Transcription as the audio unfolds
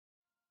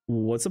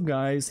What's up,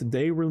 guys?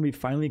 Today we're going to be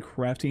finally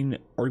crafting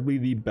arguably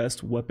the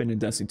best weapon in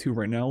Destiny 2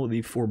 right now,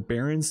 the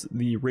Forbearance,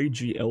 the Raid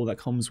GL that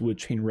comes with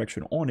Chain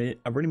Reaction on it.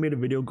 I've already made a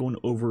video going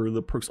over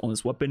the perks on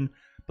this weapon,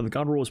 but the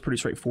god roll is pretty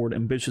straightforward.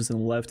 Ambitious in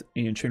the left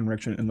and Chain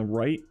Reaction in the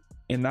right.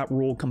 And that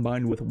roll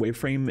combined with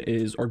Waveframe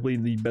is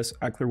arguably the best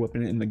accurate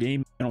weapon in the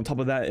game. And on top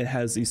of that, it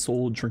has the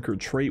Soul Drinker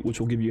trait, which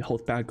will give you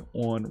health back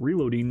on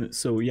reloading.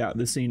 So yeah,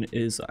 this thing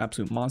is an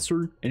absolute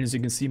monster. And as you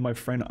can see, my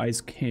friend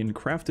Ice can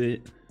craft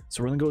it.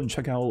 So we're gonna go and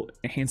check out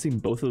enhancing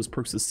both of those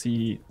perks to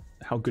see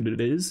how good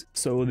it is.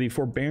 So the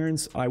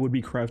Forbearance I would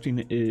be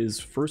crafting is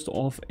first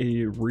off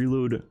a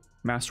reload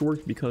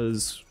masterwork,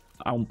 because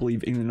I don't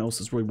believe anything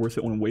else is really worth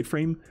it on a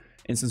Waveframe.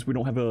 And since we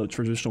don't have a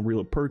traditional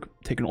reload perk,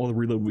 taking all the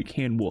reload we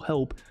can will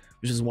help,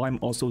 which is why I'm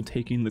also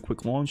taking the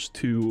quick launch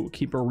to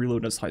keep our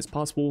reload as high as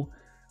possible,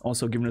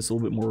 also giving us a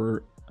little bit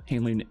more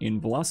handling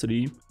and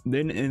velocity.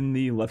 Then in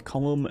the left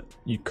column,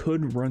 you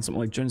could run something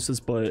like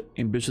Genesis, but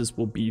Ambitious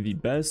will be the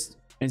best.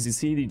 As you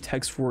see, the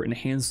text for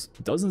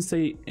Enhanced doesn't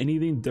say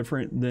anything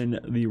different than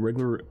the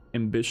regular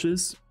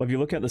Ambitious, but if you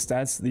look at the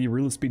stats, the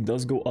reload speed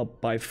does go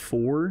up by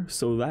 4,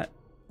 so that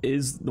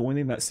is the only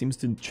thing that seems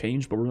to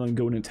change, but we're going to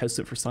go in and test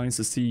it for science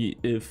to see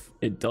if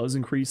it does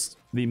increase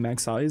the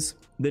max size.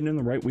 Then in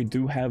the right, we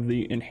do have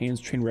the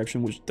Enhanced Chain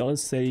Reaction, which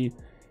does say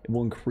it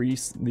will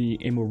increase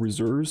the ammo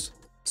reserves.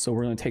 So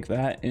we're going to take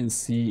that and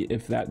see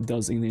if that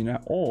does anything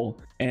at all.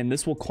 And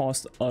this will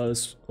cost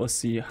us, let's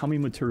see, how many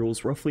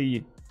materials?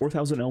 Roughly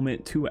 4,000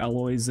 element, 2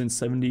 alloys, and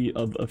 70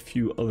 of a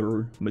few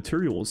other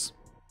materials.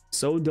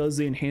 So does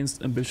the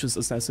Enhanced Ambitious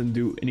Assassin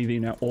do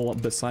anything at all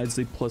besides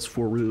the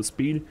 +4 reload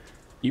speed?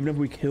 Even if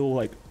we kill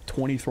like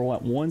 20 throw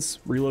at once,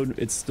 reload,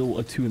 it's still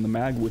a 2 in the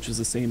mag, which is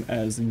the same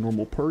as the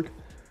normal perk.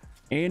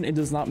 And it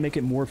does not make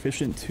it more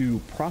efficient to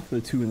proc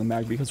the 2 in the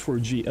mag, because for a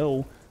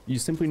GL, you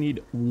simply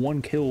need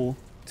 1 kill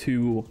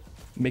to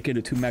make it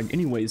a 2 mag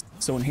anyways.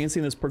 So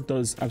enhancing this perk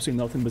does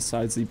absolutely nothing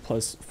besides the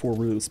 +4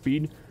 reload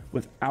speed.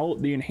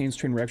 Without the Enhanced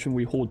Chain Reaction,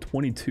 we hold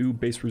 22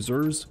 base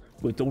reserves.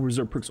 With double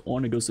reserve perks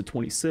on, it goes to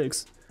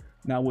 26.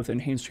 Now with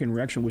Enhanced Chain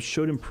Reaction, which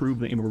should improve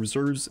the ammo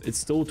reserves, it's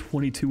still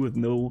 22 with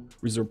no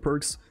reserve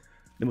perks.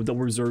 Then with double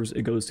reserves,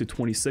 it goes to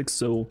 26.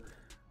 So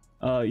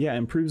yeah,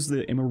 improves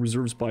the ammo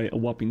reserves by a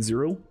whopping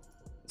 0.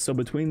 So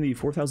between the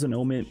 4,000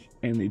 element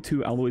and the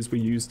 2 alloys we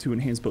use to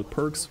enhance both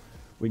perks,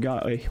 we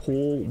got a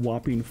whole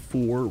whopping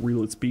 4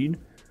 reload speed,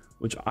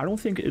 which I don't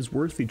think is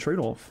worth the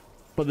trade-off.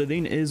 But the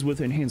thing is, with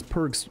enhanced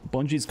perks,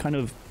 Bungie's kind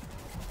of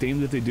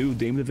damned if they do,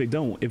 damned if they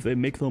don't. If they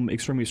make them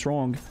extremely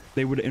strong,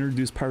 they would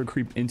introduce power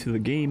creep into the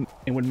game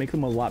and would make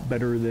them a lot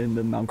better than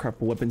the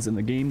non-craftable weapons in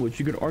the game, which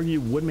you could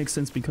argue would make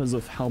sense because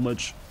of how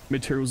much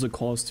materials it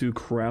costs to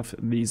craft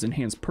these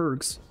enhanced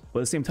perks. But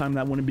at the same time,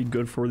 that wouldn't be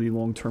good for the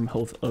long-term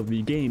health of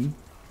the game.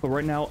 But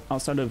right now,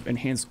 outside of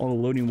enhanced auto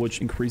loading,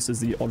 which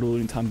increases the auto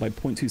loading time by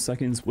 0.2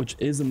 seconds, which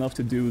is enough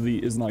to do the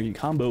Izanagi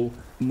combo,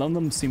 none of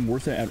them seem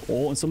worth it at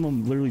all, and some of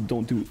them literally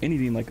don't do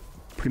anything, like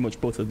pretty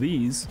much both of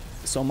these.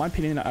 So in my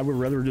opinion, I would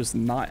rather just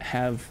not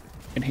have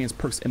enhanced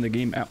perks in the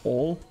game at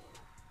all.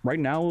 Right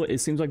now, it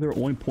seems like their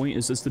only point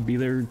is just to be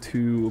there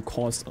to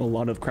cost a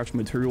lot of crafting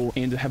material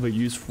and to have a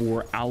use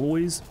for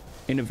alloys.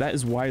 And if that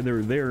is why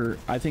they're there,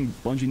 I think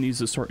Bungie needs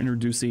to start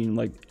introducing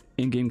like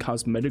in-game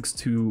cosmetics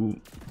to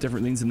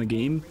different things in the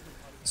game.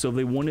 So if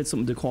they wanted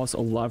something to cost a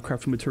lot of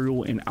crafting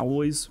material and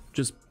alloys,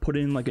 just put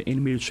in like an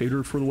animated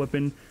shader for the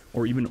weapon,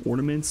 or even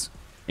ornaments,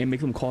 and make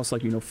them cost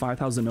like,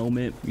 5,000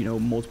 element,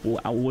 multiple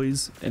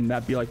alloys, and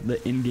that be like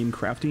the in-game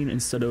crafting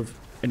instead of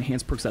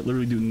enhanced perks that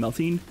literally do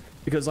nothing.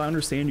 Because I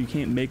understand you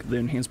can't make the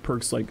enhanced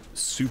perks like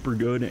super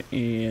good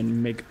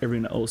and make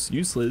everything else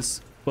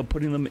useless, but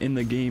putting them in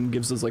the game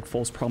gives us like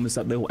false promise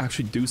that they'll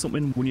actually do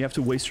something when you have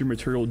to waste your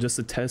material just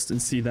to test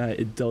and see that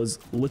it does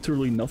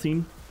literally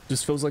nothing.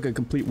 Just feels like a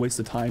complete waste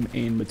of time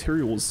and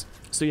materials.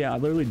 So yeah, I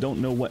literally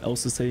don't know what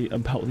else to say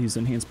about these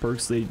enhanced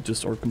perks. They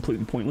just are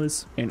completely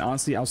pointless. And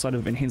honestly, outside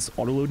of enhanced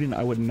auto loading,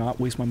 I would not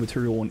waste my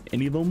material on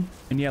any of them.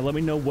 And yeah, let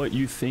me know what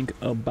you think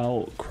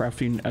about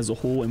crafting as a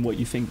whole and what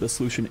you think the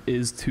solution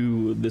is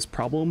to this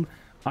problem.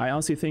 I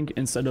honestly think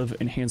instead of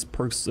enhanced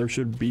perks, there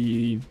should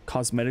be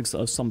cosmetics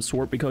of some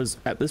sort, because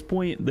at this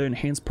point, the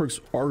enhanced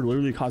perks are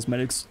literally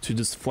cosmetics to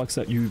just flex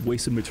that you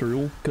wasted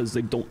material because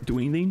they don't do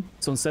anything.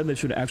 So instead, they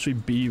should actually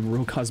be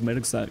real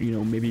cosmetics that,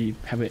 maybe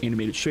have an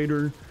animated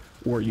shader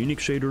or a unique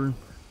shader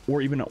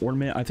or even an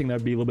ornament. I think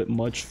that'd be a little bit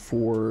much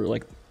for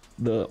like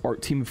the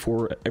art team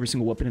for every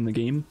single weapon in the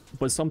game,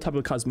 but some type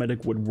of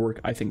cosmetic would work,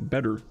 I think,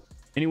 better.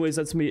 Anyways,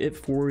 that's gonna be it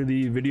for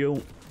the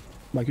video.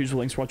 Like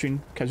usual, thanks for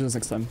watching. Catch you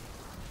next time.